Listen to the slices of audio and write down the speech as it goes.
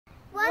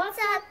What's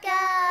up,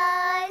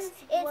 guys?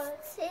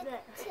 It's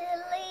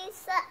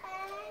Lisa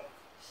and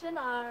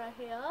Shannara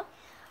here.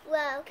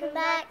 Welcome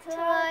back to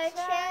our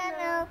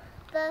channel.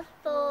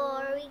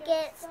 Before we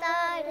get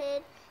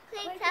started,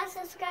 click that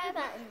subscribe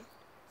button,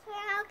 turn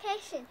on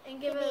notifications, And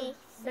give a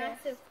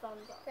massive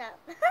thumbs up.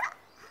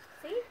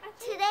 See?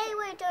 Today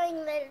we're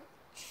doing the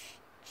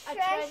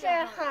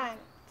treasure hunt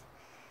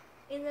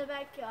In the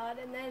backyard,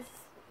 and there's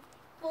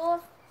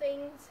 4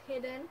 things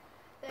hidden.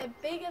 They're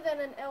bigger than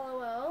an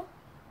LOL,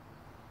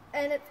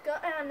 and it's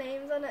got our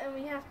names on it, and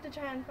we have to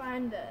try and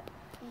find it.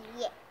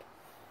 Yep.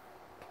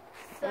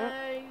 So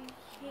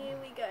here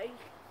we go.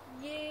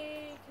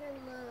 You can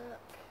look.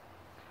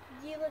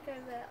 You look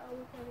over there. I'll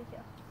look over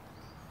here.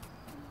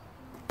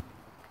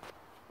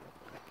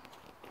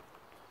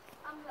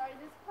 I'm sorry.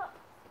 This spot.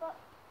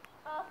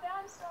 I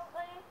found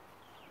something,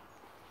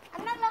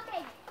 I'm not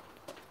looking.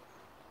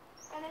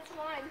 and it's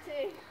mine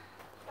too.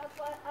 That's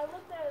why I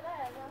looked over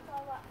there, and that's why I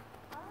was like,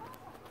 ah.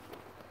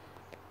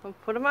 We'll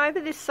put them over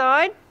this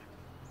side.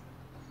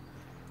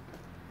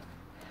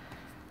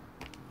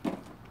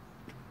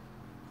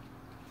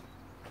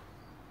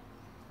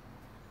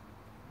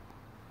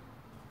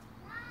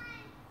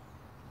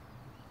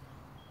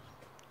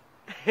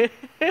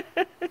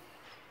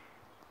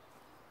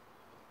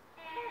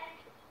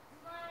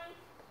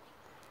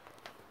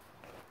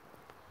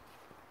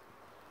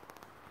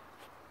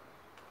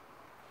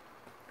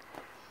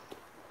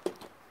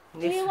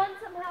 Do you want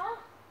some help?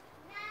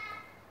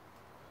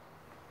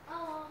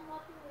 Oh, I'm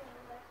not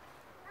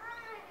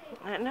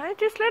doing it. No,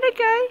 just let it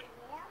go.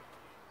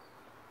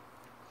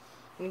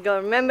 You got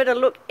to remember to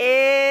look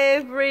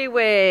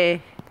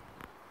everywhere.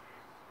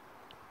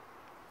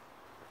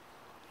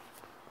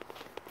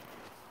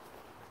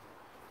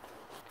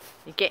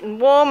 You're getting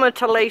warmer,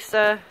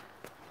 Talisa.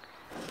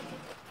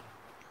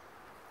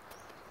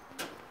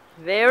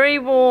 Very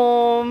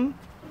warm.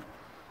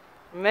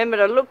 Remember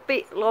to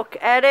look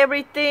at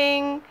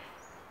everything.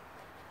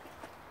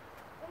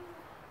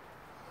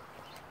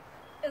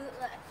 Is it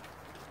there?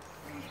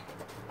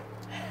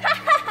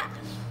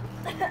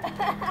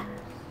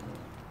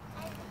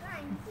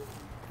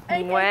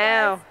 Okay,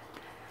 Wow.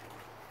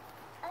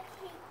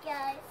 Okay,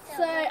 guys.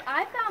 So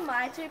I found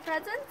my 2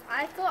 presents.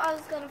 I thought I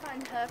was going to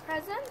find her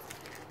presents,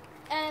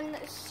 and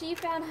she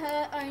found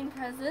her own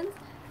presents.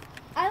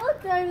 I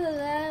looked over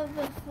there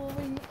before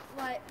we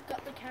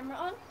got the camera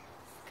on,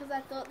 because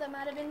I thought there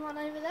might have been one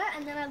over there,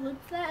 and then I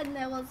looked there and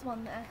there was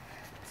one there.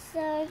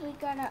 So we're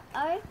gonna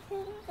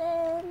open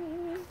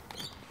them.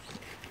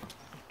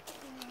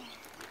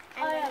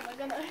 Oh yeah, we're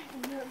gonna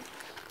open them.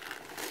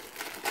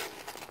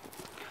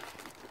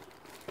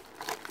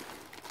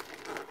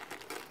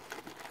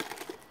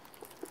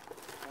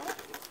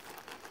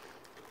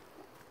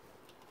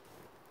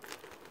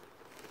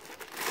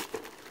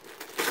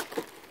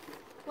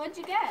 What'd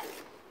you get?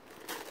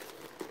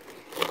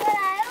 But I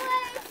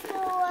always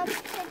want to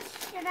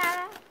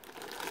try.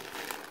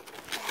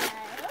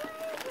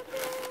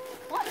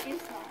 What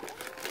is that?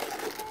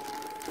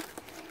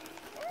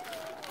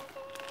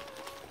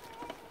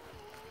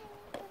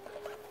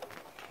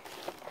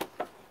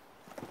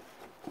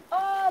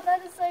 Oh, that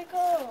is so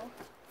cool.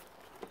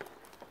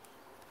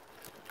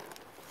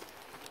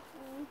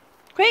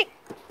 Quick.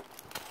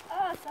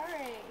 Oh,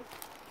 sorry.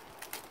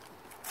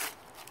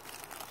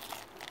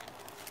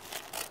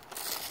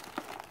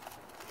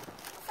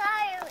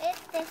 Sorry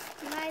if this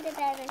might have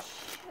been a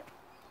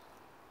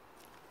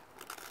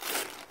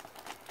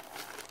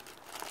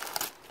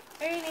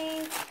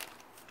Ernie.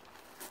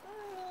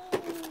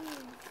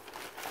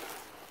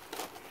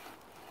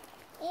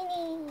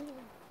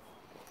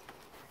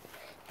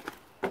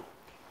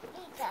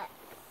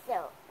 So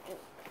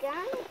I'm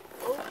gonna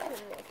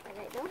open this, and I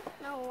don't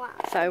know what.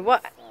 So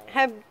what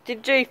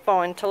did you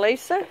find,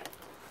 Talisa?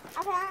 I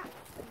found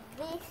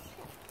this.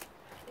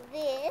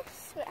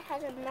 It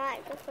has a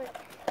microphone.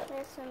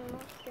 There's some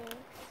more things.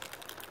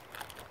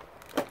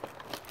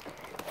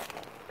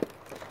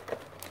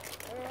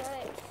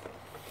 Right.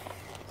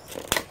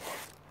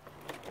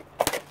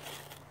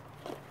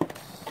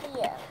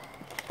 Here.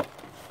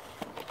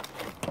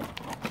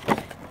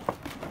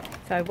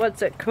 So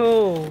what's it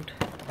called?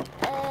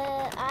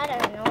 I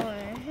don't know.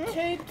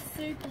 Tube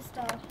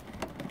Superstar.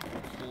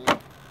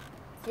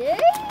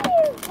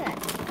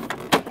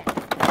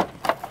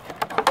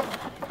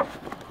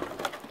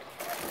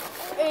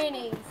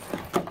 Ernie's.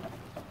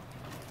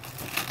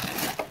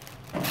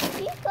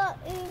 You got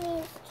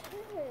Unis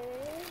too.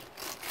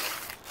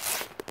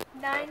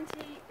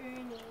 90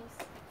 Ernie's.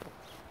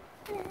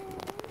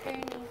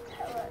 Ernie's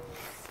pellets.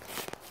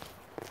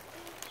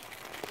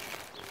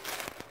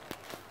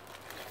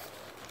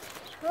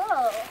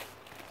 Cool.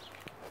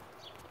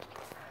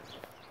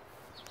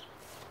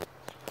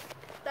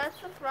 That's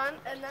the front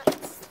and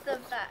that's the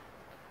back.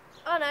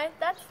 Oh no,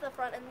 that's the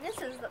front and this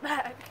is the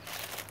back.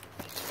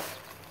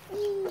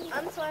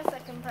 That's my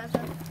second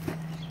present.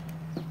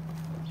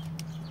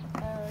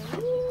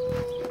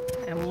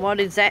 And what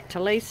is that,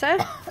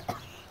 Talisa?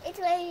 It's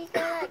where you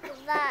go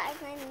like that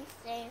and then you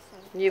say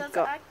something. You've Does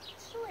got it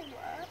actually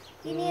work?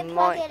 You need to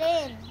plug it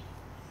in.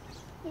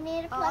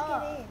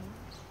 plug it in.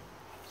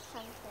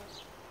 Something.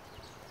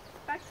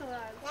 Back to what I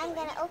was Now I'm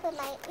doing. gonna open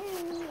my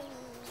unis.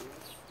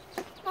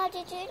 Now,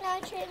 did you know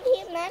Trinity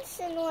and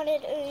Madison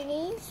wanted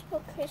unis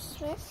for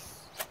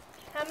Christmas?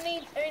 How many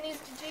unis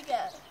did you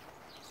get?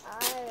 I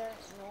don't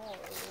know.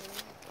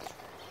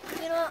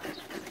 You know what?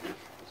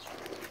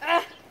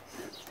 Ah!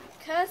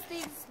 Curse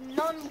these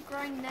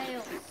non-grown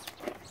nails.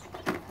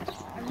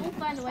 And we'll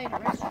find a way to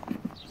rip it.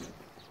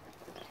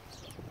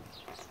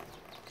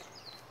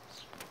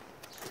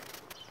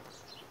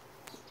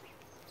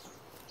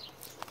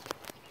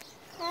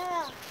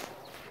 Ah.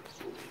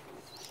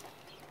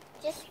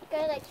 Just go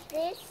like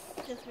this.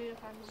 Just for you to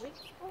find the weak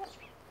spot.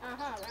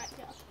 Right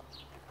here.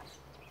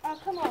 Oh,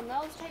 come on,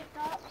 that was taped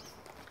up.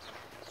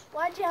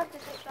 Why'd you have to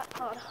take that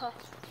part off?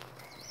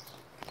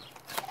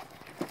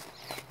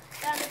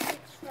 Down the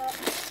weak spot.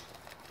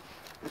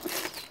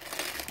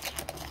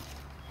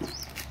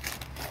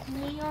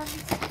 Neon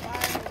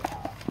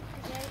spiral.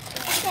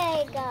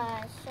 Okay,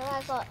 guys, so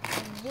I got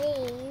these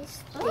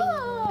things.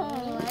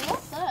 Oh, I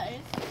love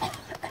those.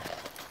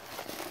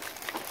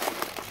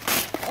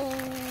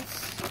 And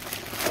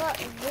got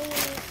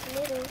these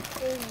little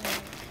things.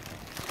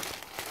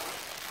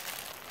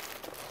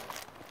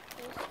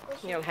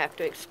 You'll have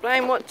to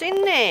explain what's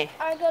in there.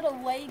 I got a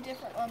way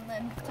different one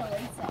than to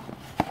Lisa.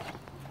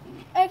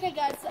 Okay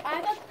guys, so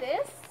I got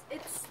this.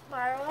 It's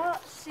Spiral.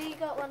 She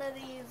got one of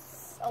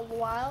these a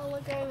while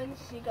ago and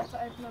she got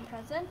to open a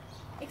present.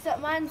 Except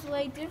mine's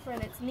way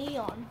different. It's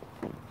neon.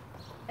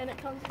 And it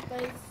comes with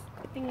those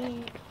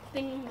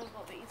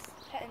thingy-bobbies,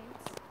 pens.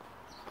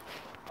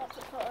 What's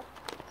it called?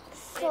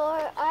 So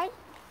I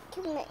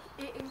can make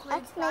It includes I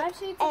can 5 make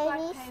sheets of black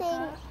anything.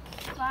 paper,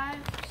 5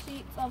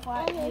 sheets of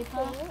white paper,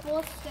 Anything.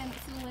 4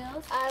 stencil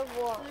wheels, I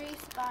want. 3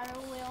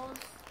 spiral wheels,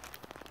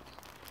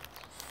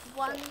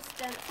 1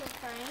 stencil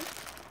frame,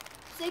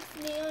 6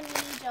 neon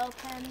mini gel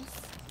pens,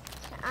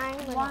 I'm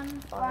gonna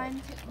 1 buy.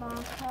 fine tip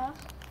marker,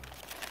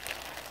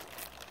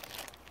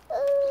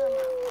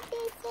 Ooh,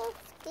 they're so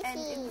and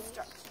sticky.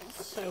 instructions.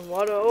 So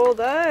what are all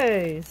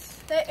those?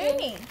 They're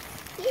uni.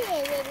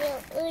 Yeah, they're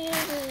little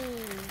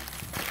unis.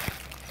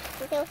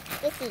 They're so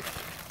sticky.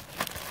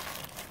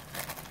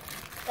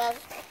 Guys,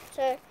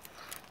 so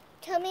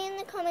tell me in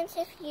the comments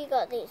if you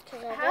got these,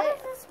 because I How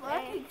does don't. this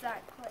work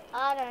exactly?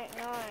 I don't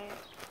know.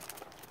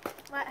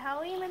 Like, how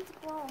are you meant to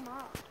blow them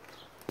up?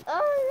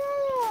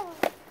 Oh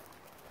no!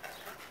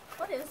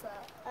 What is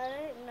that? I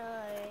don't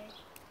know.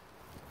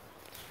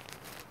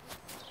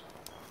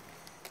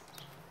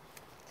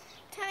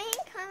 Tell me in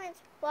the comments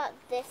what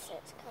this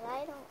is, because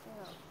I don't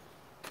know.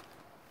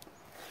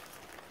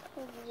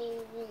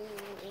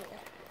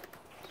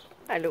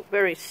 They look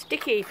very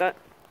sticky, but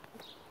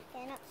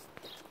They're not.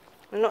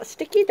 they're not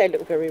sticky. They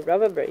look very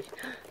rubbery.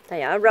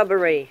 They are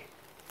rubbery.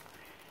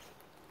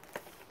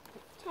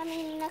 Tell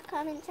me in the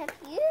comments if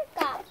you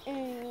got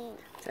any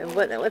So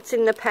what's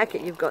in the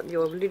packet? You've got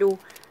your little...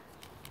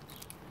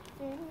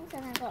 things,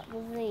 and I got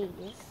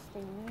these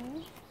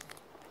things.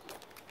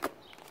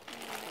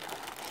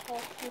 Of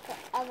course, you got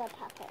other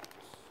packets.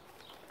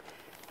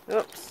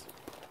 Oops.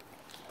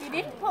 You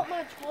didn't put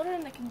much water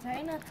in the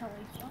container,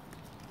 Talisa.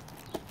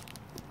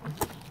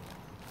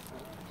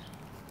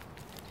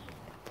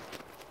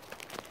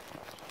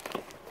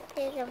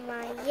 These are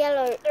my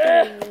yellow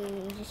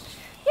unis.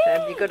 So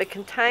have you got a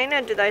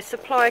container? Do they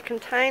supply a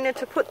container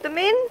to put them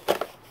in?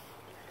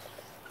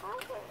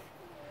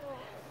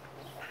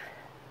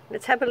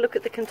 Let's have a look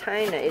at the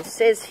container. It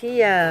says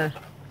here,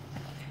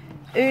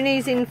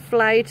 Unis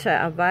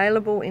Inflator,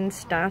 available in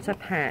starter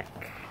pack.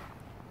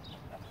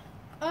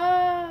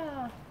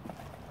 Ah,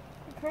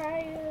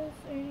 crayons,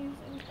 unis,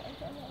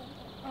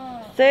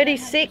 and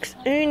 36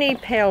 Uni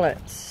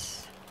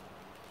pellets.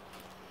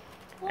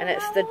 And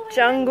it's the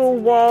Jungle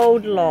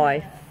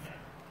Wildlife.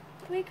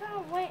 We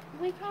can't wait.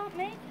 We can't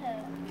make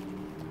it.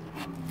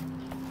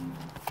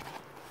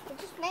 You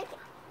just make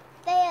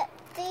it.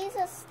 These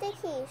are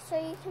sticky, so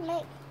you can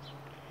make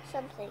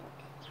something.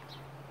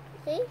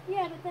 See?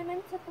 Yeah, but they're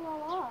meant to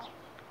blow up.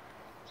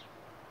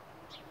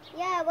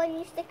 Yeah, when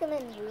you stick them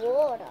in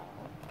water.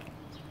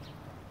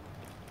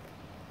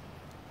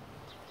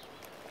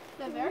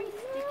 They're very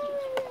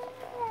sticky.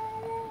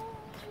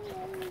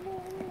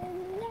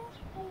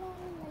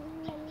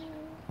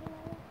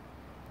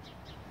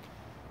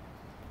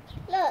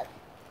 Look.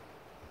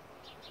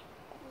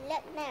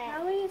 Look How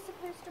now. are you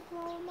supposed to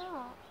blow them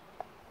up?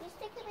 You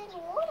stick them in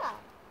water.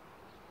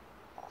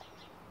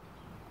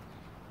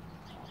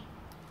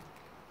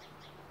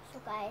 So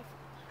guys,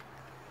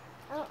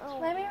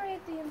 Let me read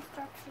the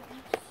instructions.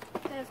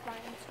 There's my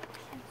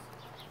instructions.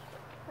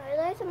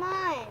 those are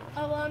mine.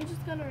 Oh well, I'm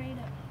just gonna read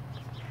it.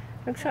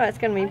 Looks like it's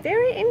going to be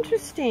very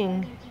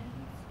interesting.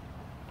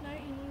 No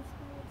unis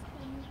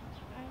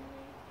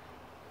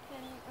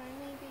can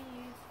only be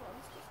used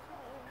once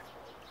discarded.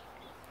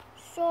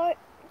 So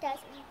guys,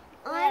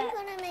 I'm Yeah,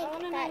 gonna I make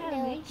wanna know that how to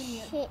little make them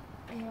yet. chick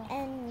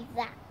and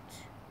that.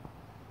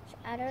 So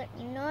I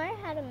don't know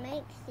how to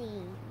make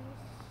these.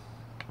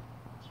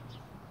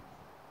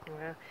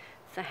 Well,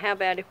 so how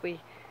about if we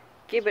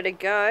give it a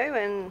go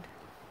and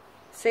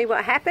see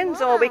what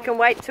happens, or we can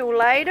wait till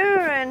later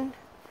and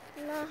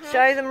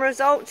show them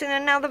results in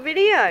another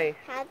video.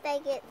 How'd they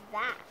get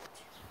that?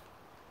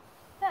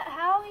 But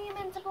how are you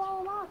meant to blow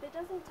them up? It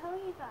doesn't tell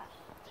you that.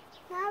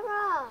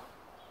 Nara,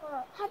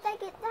 What? how'd they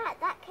get that?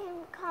 That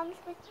comes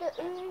with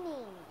the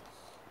unis.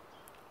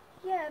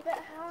 Yeah, but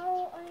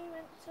how are you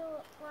meant to,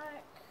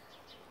 like...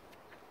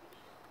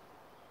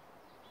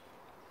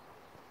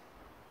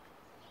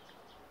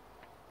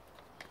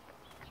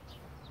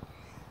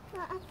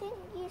 Well, I think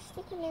you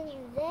stick them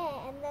in there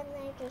and then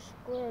they just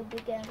grow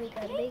bigger and bigger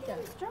and bigger.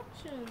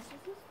 Instructions.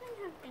 Does this thing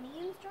have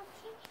any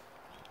instructions?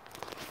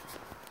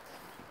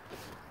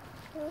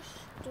 So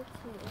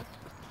sticky.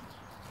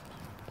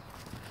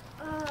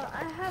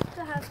 I have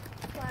to have,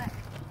 like,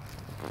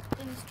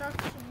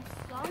 instructions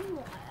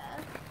somewhere.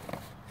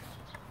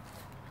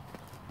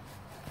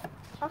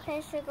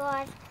 Okay, so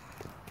guys,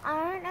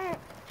 I don't know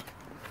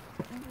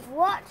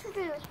what to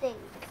do with these,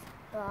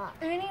 but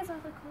Unis are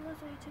the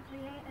coolest way to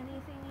create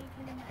anything you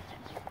can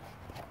imagine.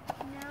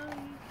 Now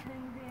you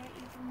can create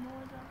even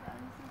more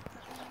devices.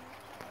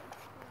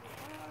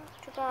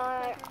 so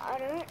guys, I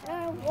don't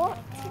know what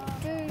to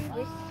do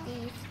with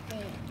these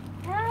things.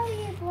 How do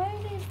you blow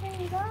these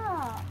things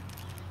up?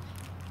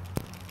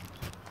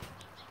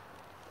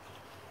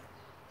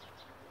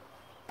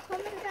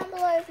 Comment down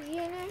below if you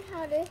know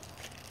how to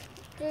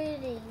do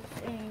these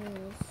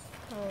things,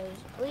 because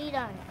we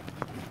don't.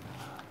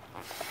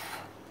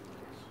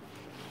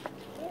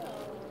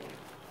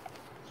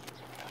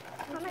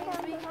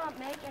 Because we can't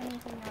make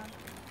anything else.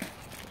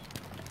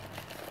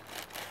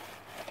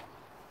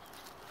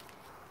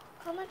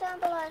 Comment down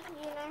below if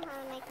you know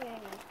how to make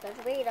unis, because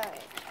we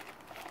don't.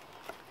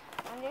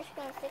 I'm just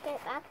going to stick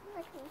it back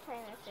in the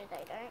container so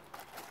they don't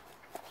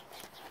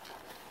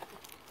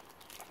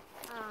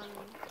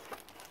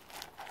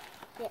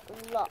get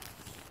lost.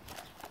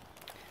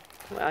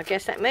 Well, I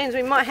guess that means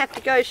we might have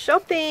to go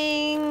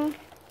shopping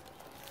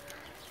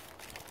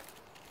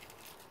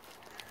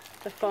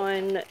to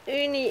find the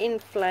uni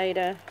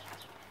inflator.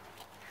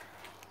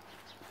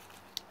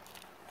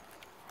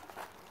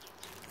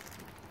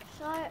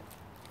 So,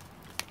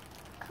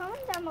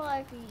 comment down below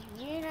if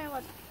you know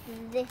what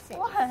this is.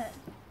 What?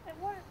 It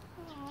won't.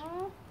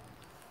 Aww.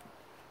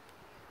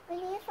 We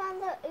need to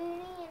find the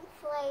uni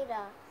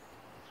inflator.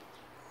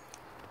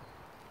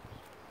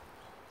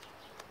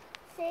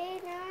 See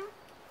now?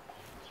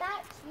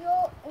 That's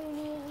your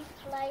uni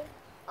inflator.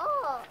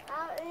 Oh,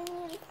 our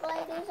uni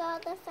inflators are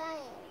the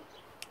same.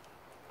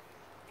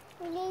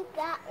 We need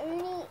that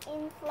uni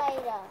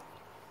inflator.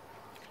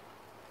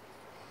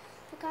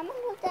 So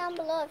comment down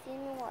below if you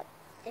know what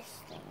this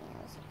thing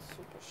is. It's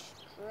super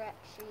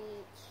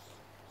stretchy.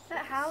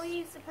 But how are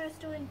you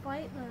supposed to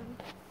inflate them?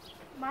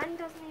 Mine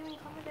doesn't even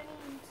come with any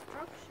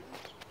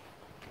instructions.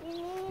 You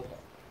need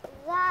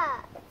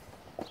that.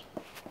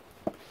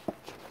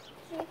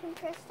 So you can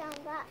press down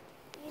that.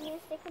 You need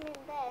to stick them in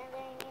there and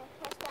then you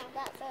press down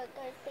that so it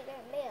goes bigger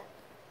and bigger.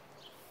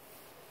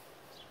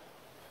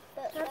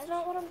 But That's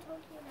not what I'm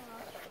talking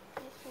about.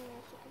 you can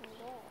stick them in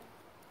there.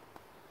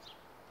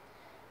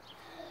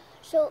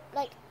 So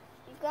like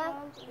you grab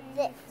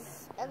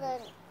this and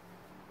then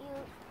you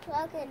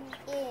plug it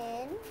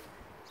in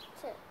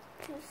to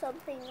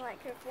something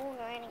like your phone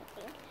or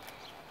anything.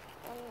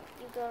 And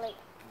you go like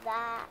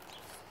that,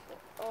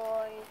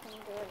 or you can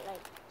do it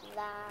like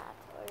that,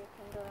 or you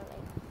can do it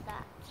like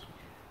that.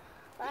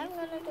 But I'm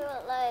gonna do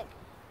it like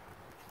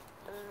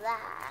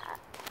that.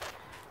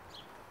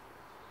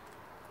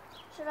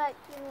 So like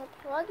you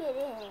plug it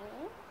in,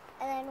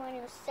 and then when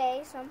you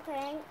say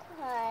something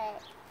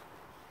like,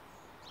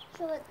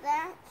 so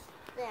that's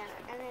there,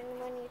 and then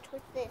when you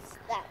twist this,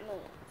 that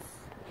moves.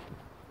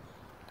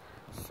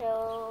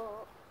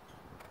 So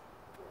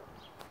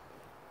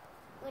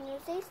when you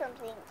say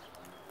something,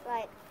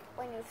 like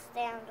when you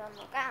stand on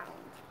the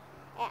ground,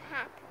 it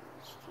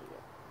happens to you.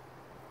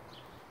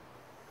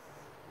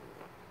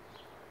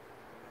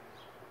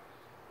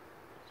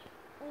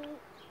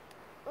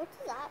 What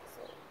does that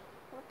say?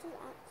 What does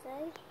that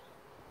say?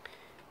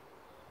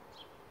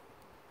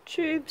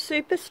 Tube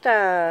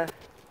Superstar.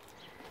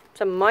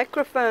 It's a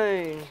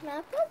microphone. Can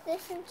I put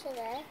this into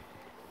there?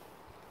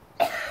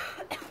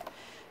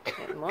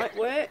 It might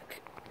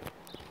work.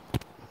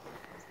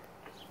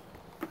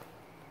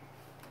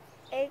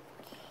 Okay.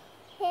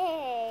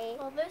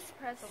 Well, this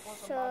present was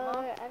So, a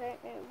mama. I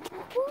don't know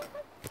what.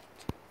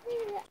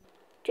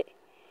 Okay.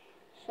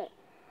 So,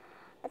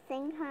 I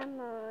think I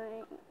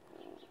might.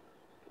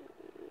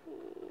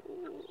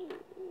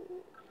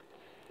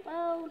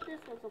 Well, this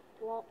was a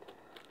flop.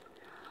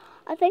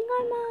 I think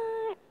I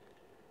might.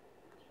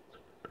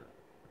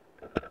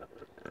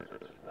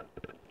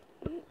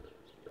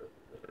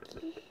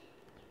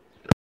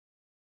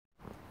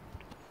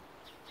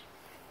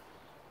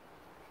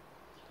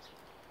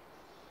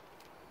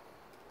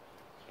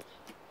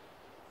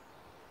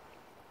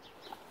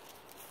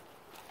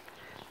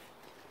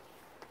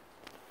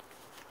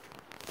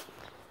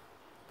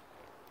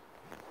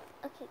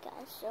 Okay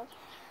guys, so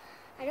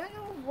I don't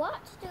know what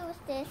to do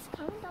with this.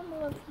 Comment down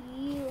below if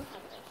you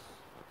have this.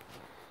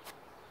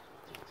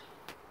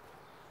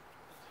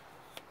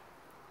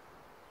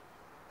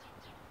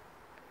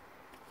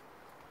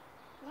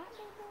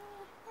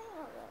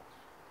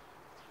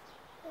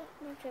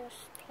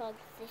 just plug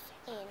this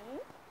in.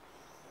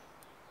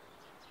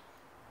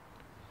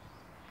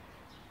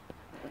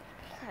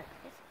 Plug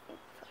this in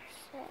for a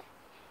sec.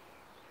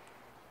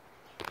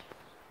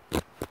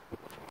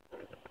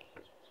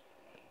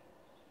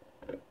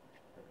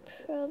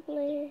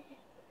 Probably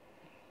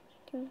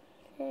can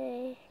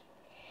say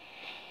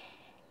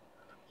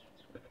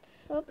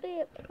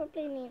it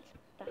probably needs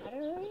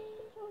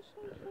batteries or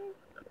something.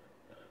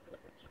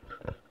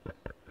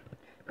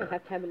 I'll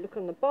have to have a look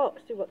on the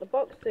box, see what the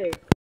box says.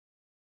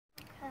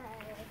 Okay.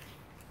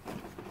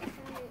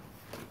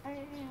 I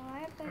don't know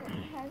why, but it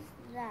has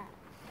that.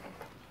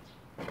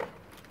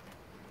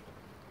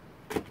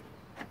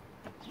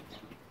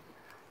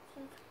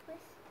 So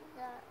twist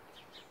that.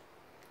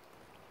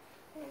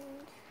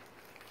 And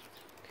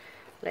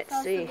Let's So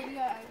is see. the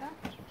video over?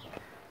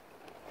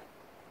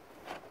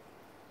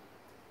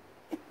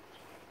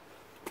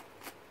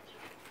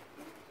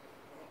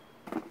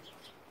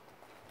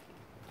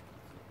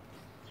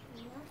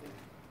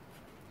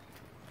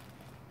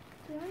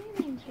 Do I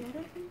even get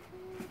it?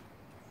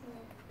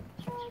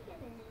 plug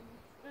it in.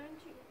 12,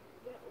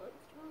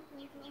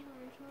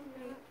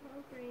 12,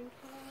 12 green,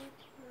 12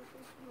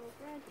 purple, 12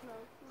 red, 12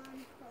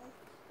 1, 12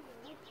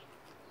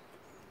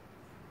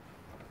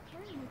 2.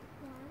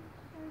 1,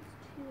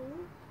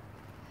 2.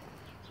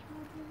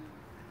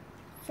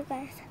 So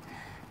guys,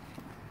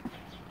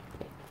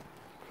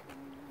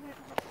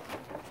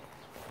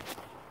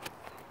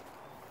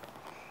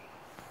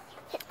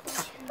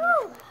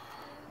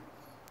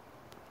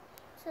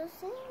 so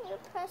see you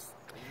press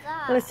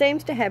that. Well, it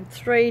seems to have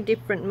 3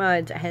 different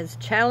modes. It has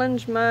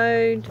challenge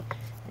mode,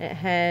 it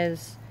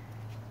has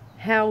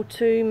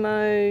how-to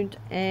mode,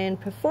 and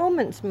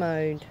performance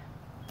mode.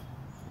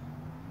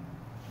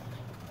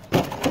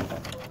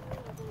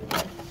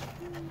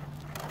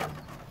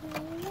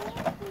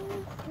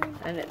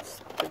 And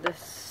it's the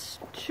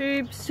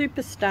Tube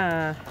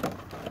Superstar.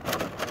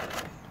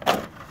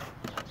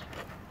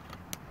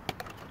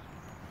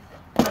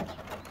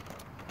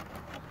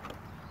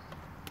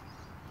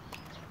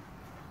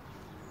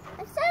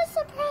 It says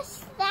to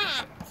press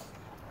that.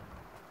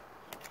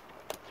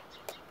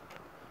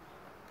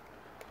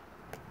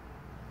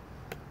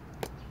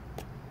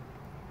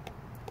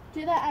 Do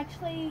they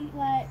actually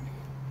like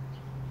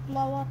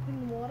blow up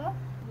in water?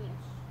 Yes.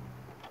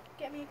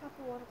 Get me a cup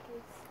of water,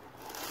 please.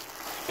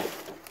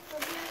 So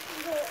you can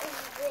go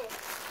over this.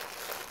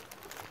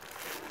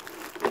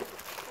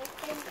 It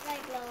seems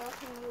like blow up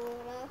in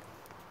water.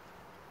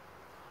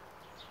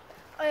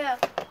 Oh yeah.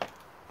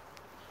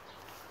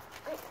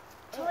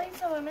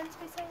 Talisa, we're meant to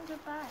be saying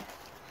goodbye.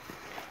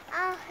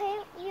 I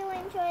hope you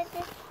enjoyed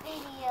this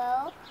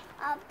video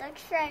of the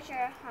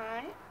treasure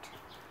hunt.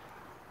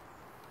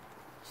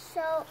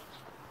 So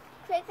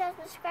click that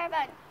subscribe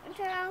button and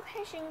turn on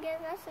notifications and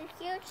give us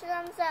a huge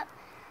thumbs up.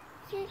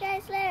 See you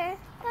guys later.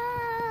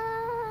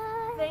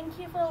 Bye. Thank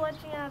you for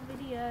watching our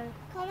video.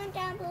 Comment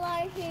down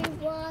below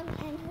who won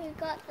and who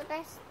got the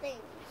best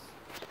things.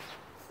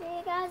 See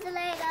you guys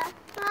later.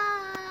 Bye.